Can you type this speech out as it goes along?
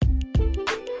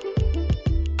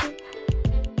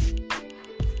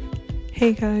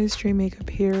Hey guys, Dream Makeup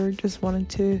here. Just wanted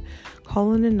to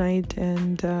call in tonight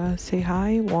and say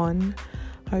hi.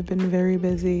 I've been very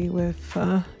busy with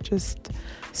just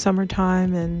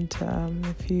summertime, and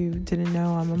if you didn't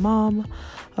know, I'm a mom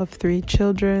of 3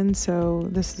 children, so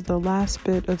this is the last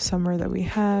bit of summer that we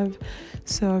have.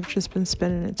 So I've just been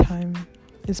spending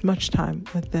as much time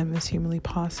with them as humanly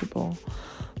possible.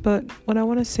 But what I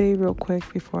want to say real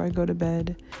quick before I go to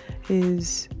bed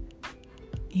is,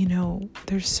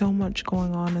 there's so much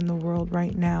going on in the world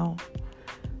right now,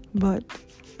 but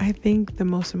I think the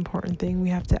most important thing we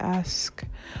have to ask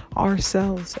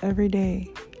ourselves every day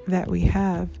that we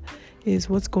have is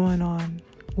what's going on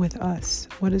with us?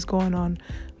 What is going on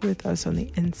with us on the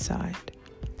inside?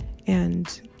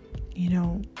 And,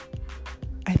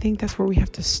 I think that's where we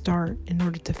have to start in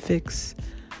order to fix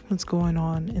what's going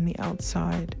on in the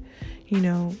outside.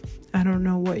 I don't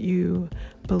know what you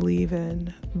believe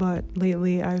in, but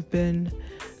lately I've been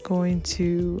going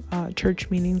to church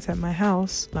meetings at my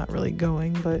house, not really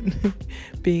going, but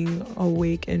being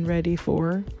awake and ready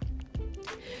for.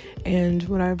 And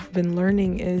what I've been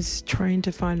learning is trying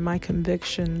to find my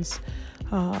convictions,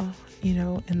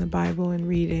 in the Bible, and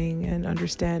reading and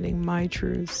understanding my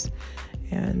truths.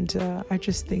 And I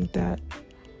just think that,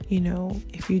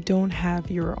 if you don't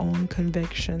have your own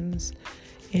convictions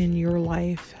in your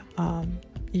life,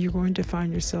 you're going to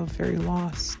find yourself very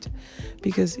lost,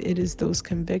 because it is those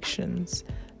convictions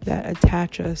that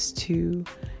attach us to,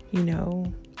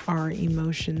 our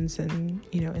emotions and,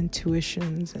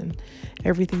 intuitions and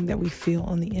everything that we feel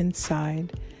on the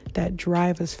inside that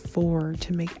drive us forward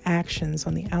to make actions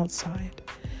on the outside.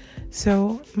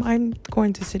 So I'm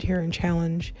going to sit here and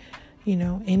challenge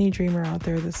any dreamer out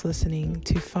there that's listening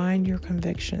to find your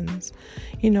convictions.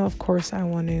 Of course, I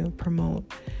want to promote,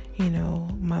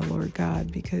 my Lord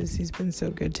God, because he's been so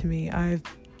good to me. I've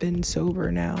been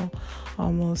sober now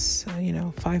almost,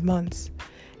 5 months,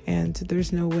 and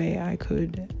there's no way I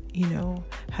could,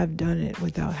 have done it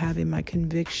without having my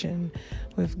conviction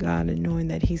with God and knowing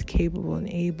that he's capable and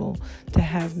able to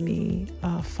have me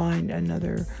find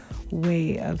another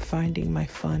way of finding my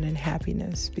fun and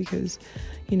happiness. Because,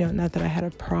 not that I had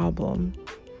a problem,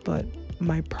 but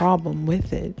my problem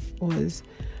with it was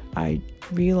I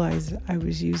realized I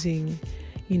was using,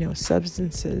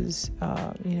 substances,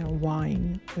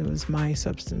 wine. It was my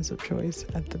substance of choice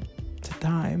at the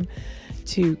time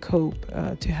to cope,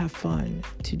 to have fun,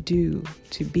 to do,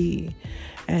 to be.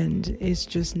 And it's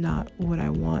just not what I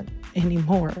want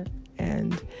anymore.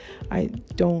 And I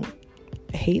don't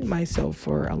hate myself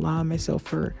for allowing myself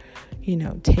for,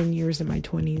 10 years in my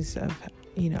 20s of,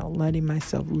 letting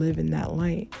myself live in that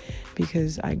light,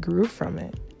 because I grew from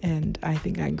it. And I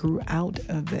think I grew out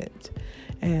of it.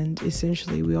 And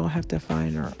essentially, we all have to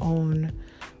find our own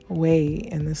way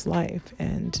in this life.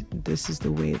 And this is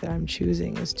the way that I'm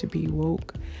choosing, is to be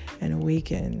woke and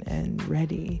awakened and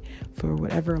ready for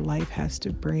whatever life has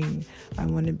to bring. I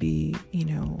want to be,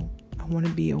 I want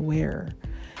to be aware.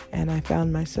 And I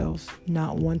found myself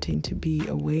not wanting to be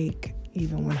awake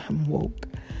even when I'm woke,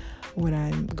 when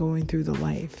I'm going through the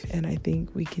life. And I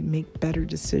think we can make better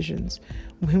decisions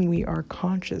when we are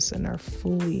conscious and are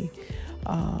fully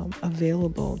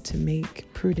available to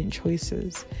make prudent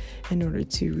choices in order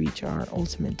to reach our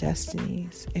ultimate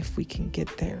destinies, if we can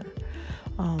get there.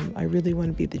 I really want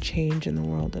to be the change in the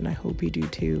world, and I hope you do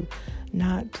too.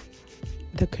 Not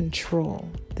the control,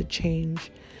 the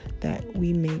change that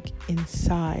we make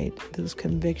inside. Those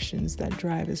convictions that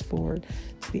drive us forward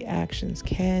to the actions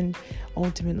can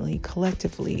ultimately,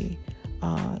 collectively,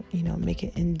 make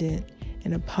an indent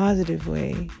in a positive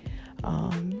way,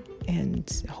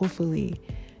 and hopefully,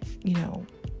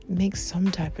 make some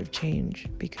type of change.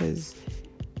 Because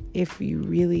if you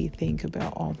really think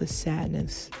about all the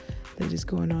sadness that is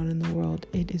going on in the world,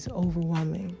 it is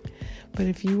overwhelming. But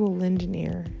if you will lend an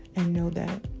ear and know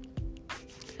that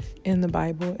in the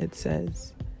Bible it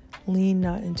says, lean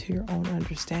not into your own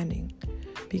understanding,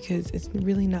 because it's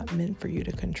really not meant for you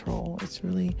to control. It's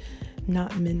really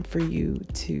not meant for you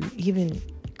to even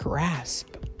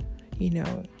grasp.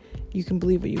 You can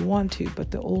believe what you want to,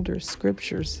 but the older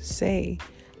scriptures say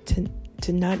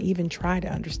to not even try to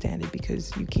understand it,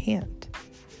 because you can't.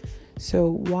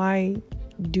 So why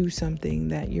do something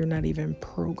that you're not even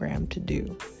programmed to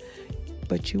do?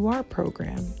 But you are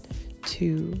programmed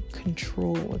to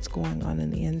control what's going on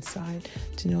in the inside,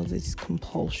 to know these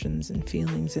compulsions and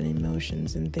feelings and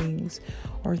emotions and things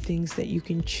are things that you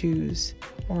can choose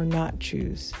or not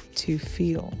choose to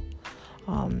feel.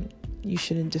 You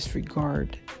shouldn't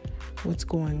disregard what's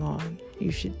going on.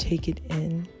 You should take it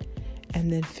in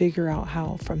and then figure out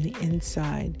how from the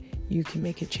inside you can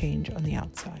make a change on the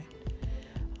outside.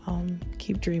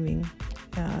 Keep dreaming.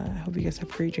 I hope you guys have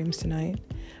great dreams tonight.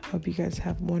 I hope you guys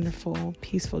have wonderful,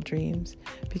 peaceful dreams,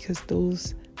 because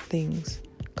those things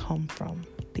come from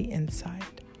the inside.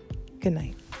 Good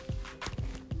night.